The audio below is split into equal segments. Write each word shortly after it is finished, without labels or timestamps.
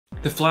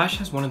The Flash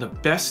has one of the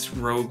best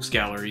rogues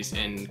galleries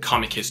in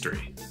comic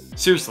history.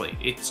 Seriously,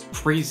 it's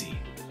crazy.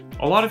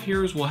 A lot of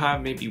heroes will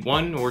have maybe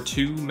one or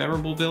two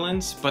memorable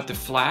villains, but the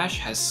Flash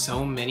has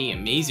so many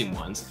amazing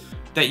ones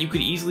that you could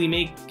easily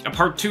make a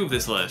part 2 of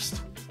this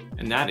list.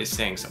 And that is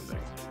saying something.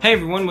 Hey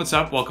everyone, what's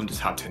up? Welcome to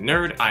Top 10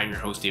 Nerd. I'm your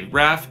host David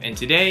Raff, and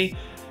today,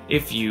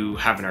 if you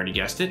haven't already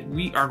guessed it,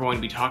 we are going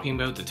to be talking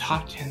about the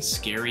top 10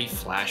 scary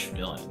Flash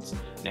villains.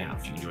 Now,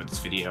 if you enjoyed this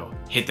video,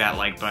 hit that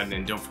like button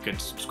and don't forget to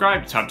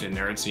subscribe to Top 10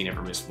 Nerd so you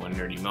never miss one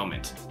nerdy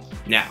moment.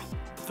 Now,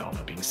 with all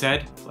that being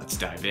said, let's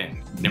dive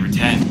in. Number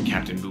 10,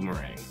 Captain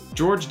Boomerang.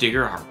 George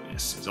Digger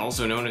Harkness is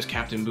also known as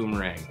Captain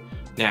Boomerang.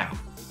 Now,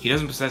 he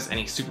doesn't possess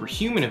any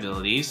superhuman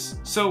abilities,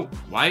 so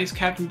why is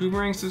Captain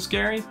Boomerang so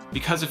scary?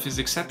 Because of his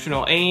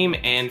exceptional aim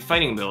and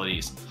fighting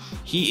abilities.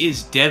 He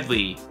is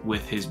deadly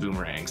with his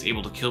boomerangs,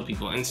 able to kill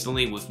people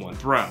instantly with one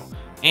throw,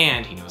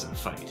 and he knows how to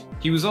fight.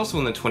 He was also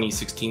in the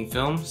 2016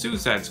 film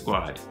Suicide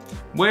Squad,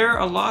 where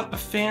a lot of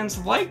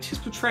fans liked his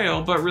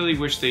portrayal but really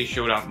wish they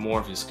showed off more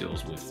of his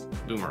skills with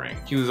Boomerang.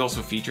 He was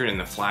also featured in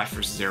the Flash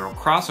vs. Arrow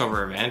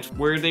crossover event,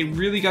 where they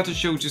really got to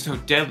show just how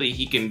deadly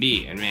he can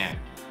be, and man,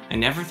 I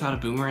never thought a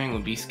boomerang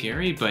would be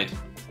scary, but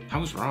I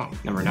was wrong.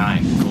 Number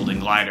 9, Golden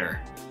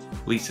Glider.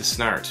 Lisa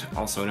Snart,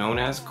 also known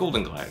as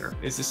Golden Glider,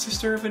 is the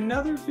sister of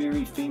another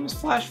very famous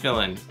Flash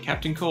villain,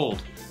 Captain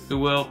Cold, who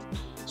will,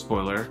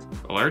 spoiler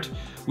alert,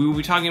 we will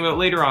be talking about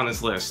later on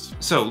this list.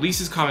 So,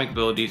 Lisa's comic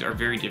abilities are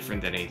very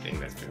different than anything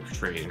that's been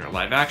portrayed in her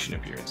live-action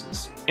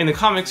appearances. In the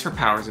comics, her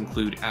powers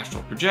include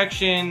astral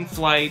projection,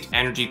 flight,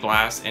 energy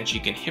blast, and she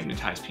can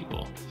hypnotize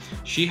people.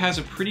 She has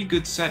a pretty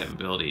good set of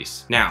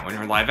abilities. Now, in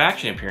her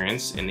live-action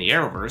appearance in the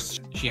Arrowverse,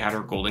 she had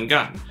her golden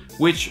gun,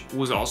 which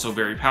was also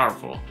very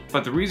powerful.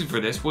 But the reason for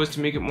this was to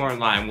make it more in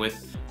line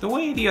with the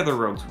way the other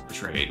rogues were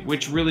portrayed,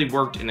 which really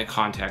worked in the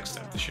context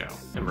of the show.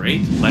 Number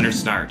 8, Leonard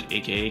Snart,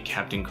 aka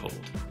Captain Cold.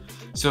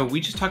 So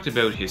we just talked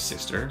about his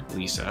sister,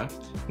 Lisa.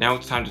 Now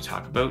it's time to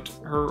talk about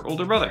her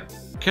older brother.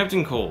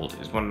 Captain Cold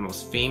is one of the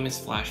most famous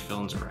Flash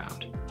villains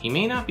around. He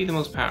may not be the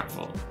most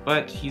powerful,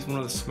 but he's one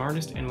of the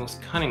smartest and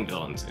most cunning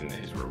villains in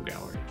his rogue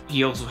gallery.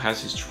 He also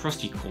has his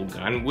trusty cold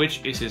gun,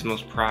 which is his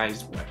most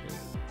prized weapon.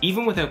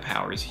 Even without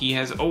powers, he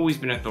has always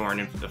been a thorn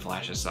in the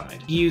Flash's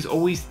side. He is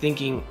always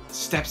thinking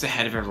steps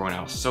ahead of everyone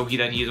else, so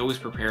that he is always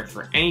prepared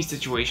for any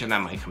situation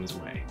that might come his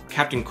way.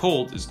 Captain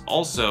Cold is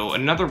also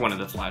another one of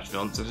the Flash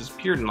villains that has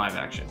appeared in live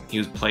action. He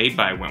was played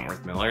by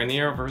Wentworth Miller in the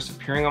Arrowverse,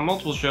 appearing on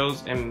multiple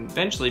shows and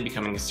eventually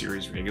becoming a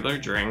series regular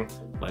during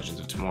Legends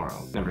of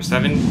Tomorrow. Number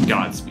 7,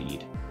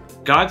 Godspeed.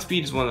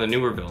 Godspeed is one of the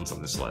newer villains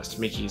on this list,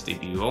 making his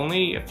debut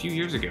only a few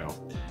years ago.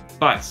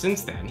 But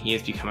since then, he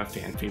has become a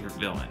fan favorite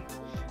villain.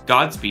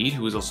 Godspeed,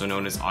 who is also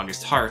known as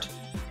August Hart,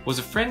 was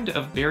a friend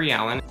of Barry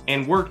Allen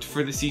and worked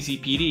for the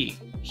CCPD.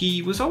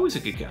 He was always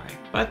a good guy,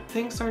 but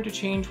things started to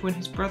change when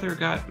his brother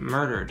got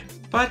murdered.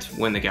 But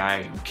when the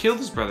guy who killed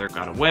his brother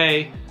got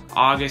away,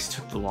 August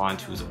took the law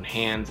into his own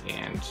hands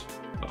and,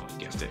 well,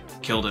 you guessed it,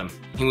 killed him.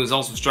 He was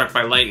also struck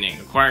by lightning,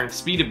 acquiring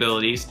speed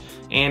abilities,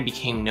 and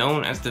became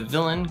known as the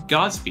villain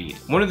Godspeed.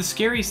 One of the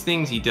scariest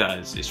things he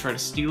does is try to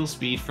steal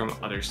speed from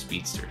other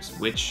speedsters,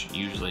 which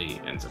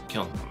usually ends up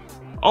killing them.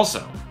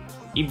 Also,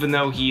 even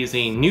though he is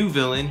a new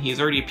villain, he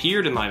has already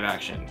appeared in live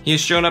action. He has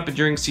shown up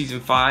during Season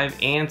 5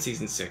 and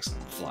Season 6 of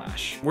The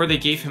Flash, where they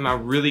gave him a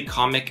really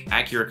comic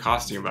accurate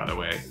costume, by the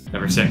way.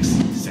 Number 6,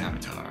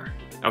 Savitar.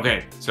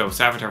 Okay, so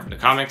Savitar from the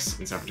comics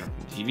and Savitar from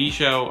the TV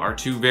show are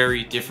two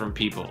very different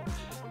people.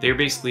 They are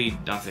basically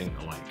nothing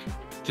alike.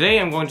 Today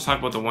I'm going to talk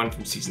about the one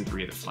from Season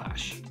 3 of The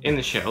Flash. In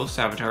the show,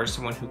 Savitar is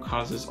someone who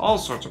causes all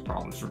sorts of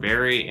problems for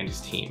Barry and his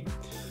team.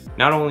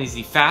 Not only is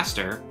he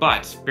faster,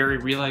 but Barry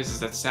realizes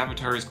that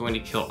Savitar is going to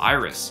kill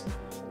Iris.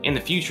 In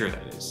the future,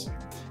 that is.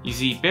 You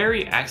see,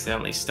 Barry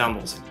accidentally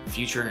stumbles into the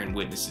future and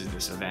witnesses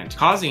this event,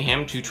 causing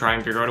him to try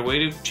and figure out a way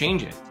to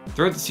change it.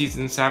 Throughout the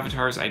season,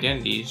 Savitar's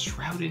identity is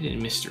shrouded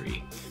in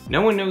mystery.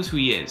 No one knows who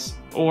he is,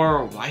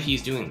 or why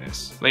he's doing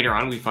this. Later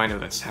on, we find out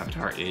that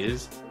Savitar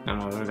is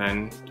none other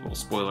than, well,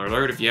 spoiler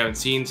alert if you haven't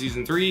seen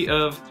Season 3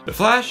 of The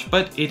Flash,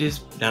 but it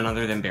is none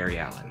other than Barry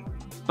Allen.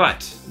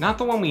 But not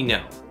the one we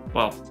know.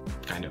 Well,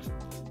 kind of.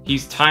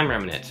 He's Time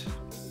Remnant.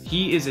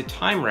 He is a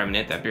Time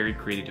Remnant that Barry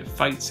created to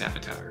fight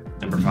Savitar.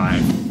 Number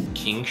 5,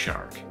 King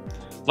Shark.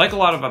 Like a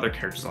lot of other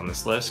characters on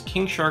this list,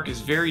 King Shark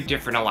is very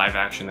different in live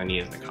action than he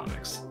is in the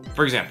comics.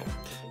 For example,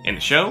 in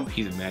the show,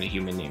 he's a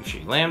metahuman named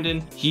Shay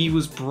Landon. He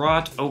was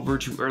brought over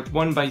to Earth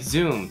 1 by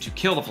Zoom to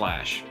kill the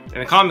Flash. In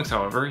the comics,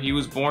 however, he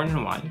was born in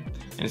Hawaii,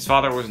 and his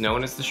father was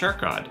known as the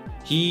Shark God.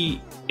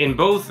 In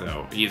both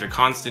though, he is a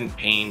constant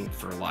pain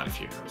for a lot of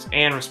heroes,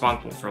 and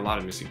responsible for a lot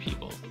of missing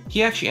people.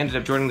 He actually ended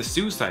up joining the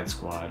Suicide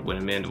Squad when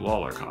Amanda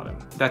Waller caught him.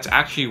 That's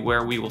actually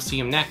where we will see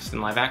him next in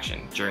live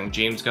action, during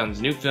James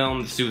Gunn's new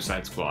film, The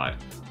Suicide Squad,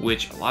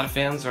 which a lot of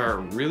fans are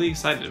really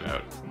excited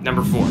about.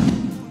 Number 4,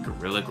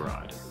 Gorilla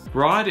Grodd.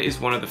 Grodd is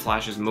one of the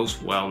Flash's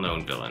most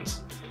well-known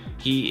villains.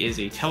 He is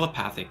a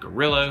telepathic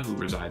gorilla who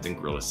resides in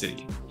Gorilla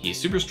City. He is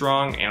super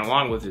strong, and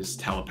along with his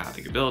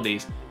telepathic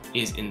abilities,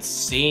 is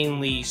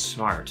insanely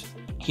smart.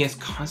 he has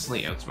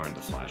constantly outsmarted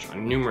the Flash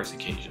on numerous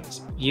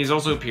occasions. He has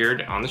also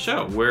appeared on the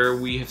show, where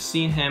we have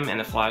seen him and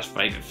the Flash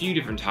fight a few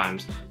different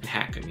times, and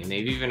heck, I mean,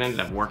 they've even ended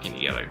up working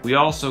together. We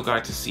also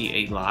got to see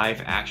a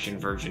live-action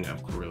version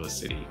of Gorilla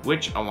City,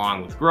 which,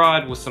 along with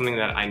Grodd, was something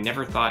that I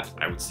never thought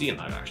I would see in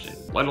live action,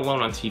 let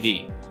alone on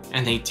TV.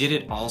 And they did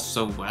it all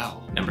so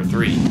well. Number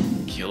 3,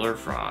 Killer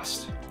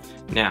Frost.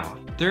 Now,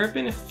 there have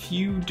been a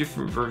few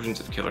different versions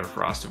of Killer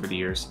Frost over the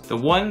years. The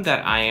one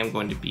that I am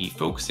going to be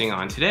focusing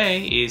on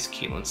today is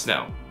Caitlin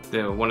Snow,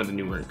 one of the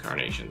newer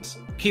incarnations.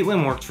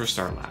 Caitlin worked for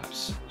Star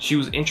Labs. She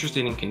was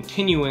interested in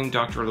continuing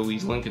Dr.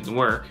 Louise Lincoln's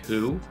work,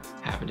 who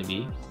happened to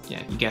be,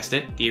 yeah, you guessed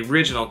it, the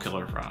original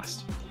Killer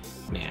Frost.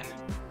 Man,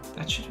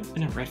 that should have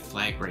been a red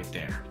flag right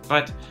there.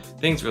 But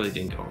things really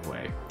didn't go her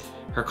way.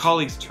 Her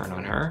colleagues turned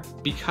on her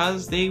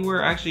because they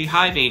were actually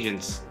Hive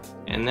agents,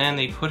 and then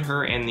they put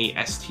her in the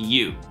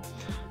STU.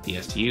 The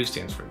STU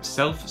stands for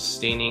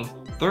Self-Sustaining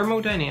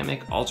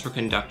Thermodynamic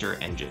Ultraconductor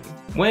Engine.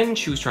 When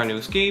she was trying to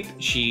escape,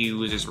 she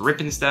was just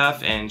ripping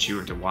stuff and she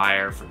ripped a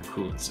wire for the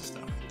coolant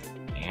system.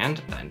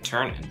 And that in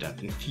turn ended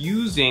up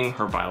infusing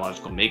her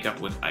biological makeup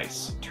with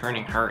ice,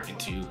 turning her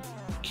into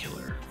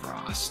Killer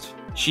Frost.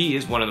 She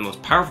is one of the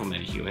most powerful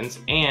metahumans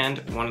and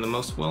one of the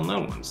most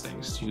well-known ones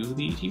thanks to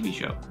the TV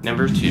show.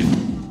 Number 2,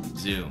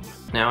 Zoom.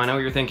 Now I know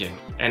what you're thinking,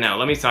 and now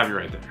let me stop you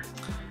right there.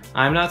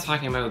 I'm not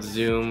talking about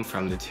Zoom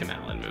from the Tim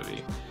Allen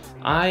movie.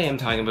 I am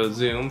talking about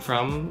Zoom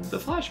from the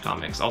Flash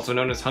comics, also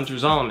known as Hunter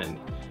Zolomon.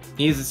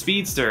 He is a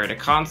speedster and a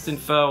constant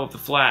foe of the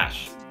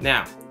Flash.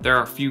 Now, there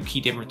are a few key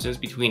differences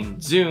between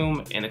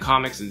Zoom in the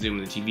comics and Zoom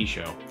in the TV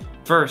show.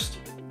 First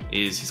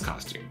is his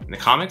costume. In the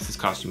comics, his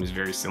costume is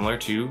very similar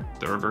to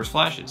the Reverse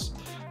Flash's,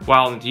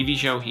 while in the TV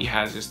show, he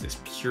has just this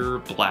pure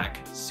black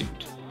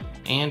suit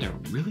and a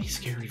really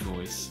scary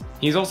voice.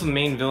 He's also the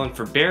main villain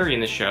for Barry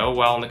in the show,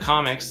 while in the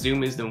comics,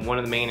 Zoom is one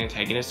of the main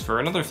antagonists for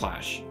another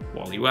Flash,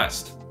 Wally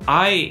West.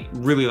 I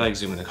really like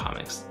Zoom in the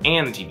comics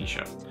and the TV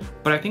show,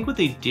 but I think what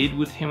they did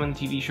with him on the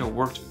TV show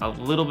worked a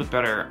little bit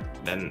better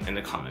than in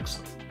the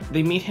comics.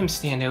 They made him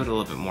stand out a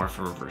little bit more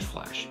from Reverse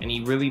Flash, and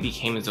he really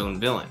became his own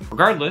villain.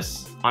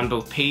 Regardless, on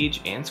both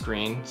page and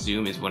screen,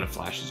 Zoom is one of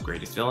Flash's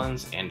greatest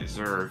villains and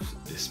deserves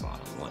this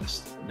spot on the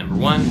list. Number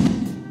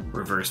 1,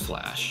 Reverse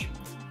Flash.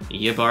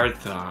 Eobard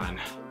Thawne.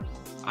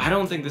 I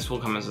don't think this will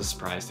come as a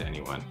surprise to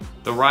anyone.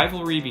 The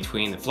rivalry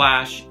between the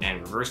Flash and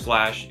Reverse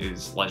Flash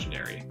is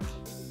legendary.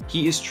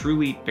 He is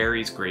truly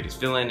Barry's greatest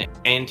villain,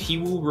 and he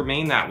will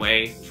remain that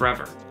way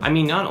forever. I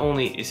mean, not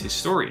only is his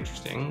story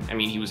interesting, I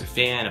mean, he was a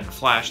fan of the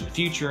Flash in the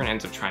future and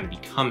ends up trying to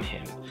become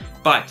him,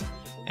 but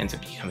ends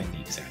up becoming the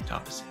exact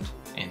opposite,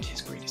 and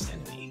his greatest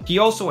enemy. He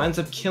also ends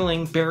up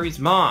killing Barry's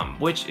mom,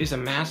 which is a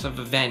massive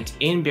event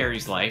in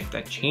Barry's life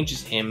that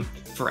changes him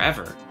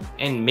forever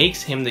and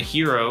makes him the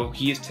hero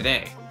he is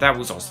today. That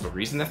was also the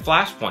reason that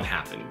Flashpoint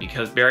happened,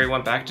 because Barry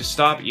went back to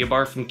stop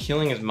Eobard from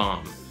killing his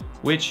mom,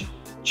 which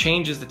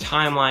changes the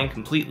timeline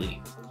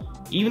completely.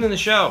 Even in the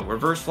show,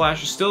 Reverse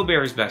Flash is still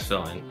Barry's best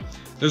villain.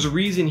 There's a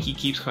reason he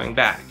keeps coming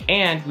back,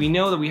 and we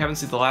know that we haven't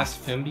seen the last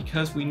of him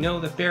because we know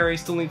that Barry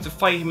still needs to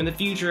fight him in the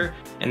future,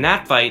 and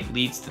that fight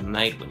leads to the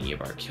night when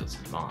Eobard kills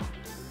his mom.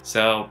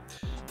 So,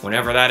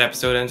 whenever that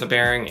episode ends up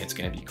airing, it's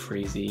gonna be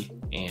crazy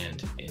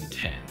and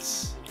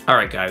intense.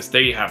 Alright guys,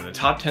 there you have it, the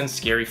top 10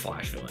 scary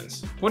Flash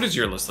villains. What does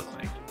your list look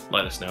like?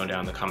 Let us know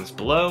down in the comments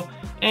below,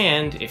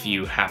 and if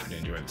you happen to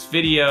enjoy this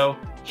video,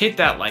 hit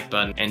that like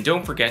button, and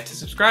don't forget to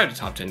subscribe to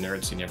Top 10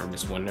 Nerds so you never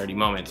miss one nerdy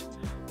moment.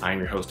 I'm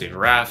your host, David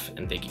Raff,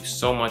 and thank you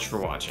so much for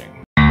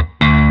watching.